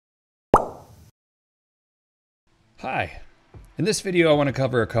Hi. In this video, I want to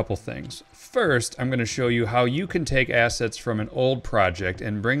cover a couple things. First, I'm going to show you how you can take assets from an old project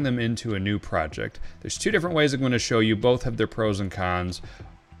and bring them into a new project. There's two different ways I'm going to show you. Both have their pros and cons,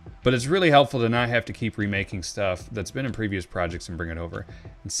 but it's really helpful to not have to keep remaking stuff that's been in previous projects and bring it over.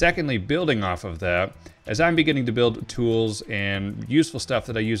 And secondly, building off of that, as I'm beginning to build tools and useful stuff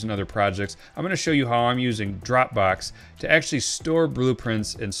that I use in other projects, I'm going to show you how I'm using Dropbox to actually store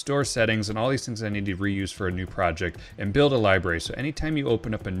blueprints and store settings and all these things I need to reuse for a new project and build a library. So anytime you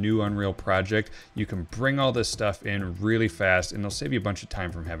open up a new Unreal project, you can bring all this stuff in really fast, and it'll save you a bunch of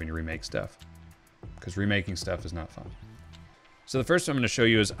time from having to remake stuff, because remaking stuff is not fun. So the first one I'm going to show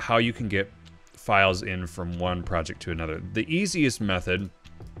you is how you can get files in from one project to another. The easiest method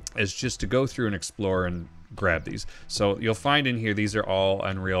is just to go through and explore and grab these. So you'll find in here these are all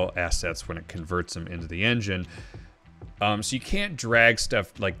Unreal assets when it converts them into the engine. So you can't drag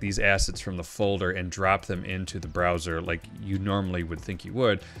stuff like these assets from the folder and drop them into the browser like you normally would think you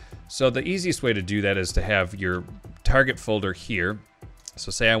would. So the easiest way to do that is to have your target folder here.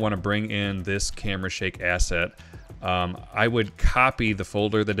 So say I want to bring in this camera shake asset. I would copy the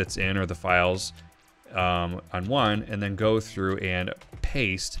folder that it's in or the files on one, and then go through and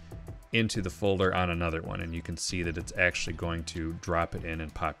paste into the folder on another one, and you can see that it's actually going to drop it in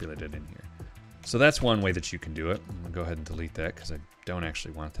and populate it in here. So that's one way that you can do it. I'm gonna go ahead and delete that because I don't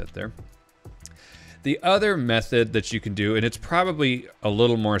actually want that there. The other method that you can do, and it's probably a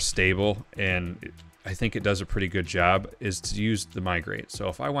little more stable, and I think it does a pretty good job, is to use the Migrate. So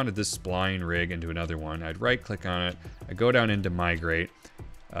if I wanted this spline rig into another one, I'd right click on it, I go down into Migrate,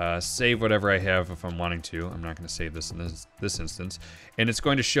 save whatever I have if I'm wanting to. I'm not going to save this in this instance. And it's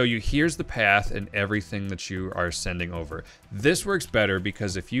going to show you here's the path and everything that you are sending over. This works better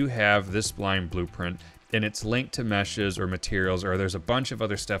because if you have this spline blueprint and it's linked to meshes or materials, or there's a bunch of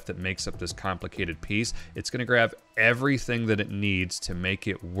other stuff that makes up this complicated piece, it's going to grab everything that it needs to make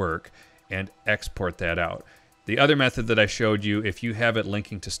it work and export that out. The other method that I showed you, if you have it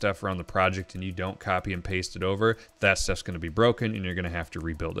linking to stuff around the project and you don't copy and paste it over, that stuff's going to be broken and you're going to have to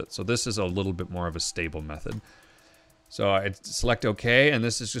rebuild it. So this is a little bit more of a stable method. So I select OK, and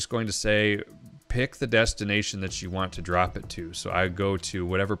this is just going to say pick the destination that you want to drop it to. So I go to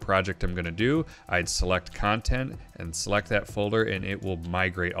whatever project I'm going to do, I'd select content and select that folder, and it will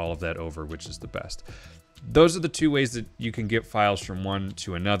migrate all of that over, which is the best. Those are the two ways that you can get files from one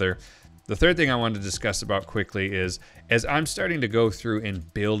to another. The third thing I wanted to discuss about quickly is, as I'm starting to go through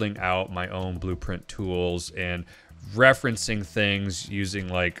and building out my own blueprint tools and referencing things using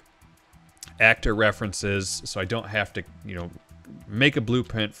like actor references, so I don't have to, make a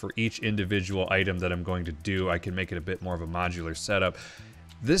blueprint for each individual item that I'm going to do. I can make it a bit more of a modular setup.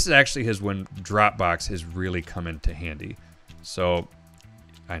 This actually is when Dropbox has really come into handy. So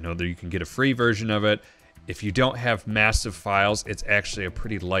I know that you can get a free version of it. If you don't have massive files, it's actually a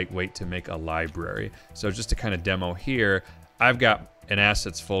pretty lightweight to make a library. So just to kind of demo here, I've got an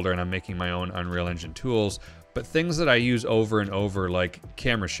assets folder and I'm making my own Unreal Engine tools, but things that I use over and over, like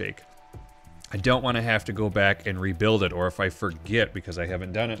camera shake, I don't want to have to go back and rebuild it, or if I forget because I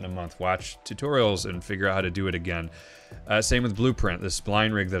haven't done it in a month, watch tutorials and figure out how to do it again. Same with blueprint, this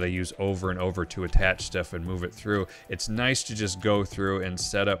spline rig that I use over and over to attach stuff and move it through. It's nice to just go through and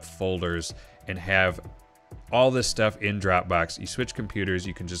set up folders and have all this stuff in Dropbox. You switch computers,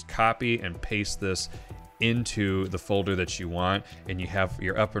 you can just copy and paste this into the folder that you want, and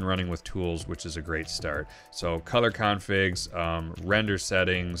you're up and running with tools, which is a great start. So color configs, render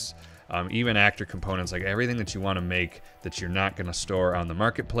settings, even actor components, like everything that you want to make that you're not going to store on the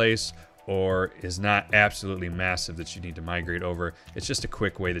marketplace or is not absolutely massive that you need to migrate over. It's just a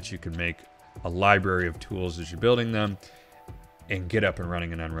quick way that you can make a library of tools as you're building them and get up and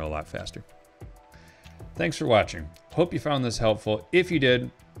running in Unreal a lot faster. Thanks for watching. Hope you found this helpful. If you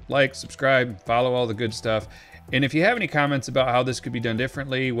did, like, subscribe, follow all the good stuff. And if you have any comments about how this could be done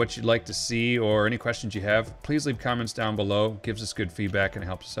differently, what you'd like to see, or any questions you have, please leave comments down below. It gives us good feedback and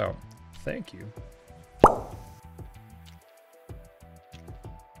helps us out. Thank you.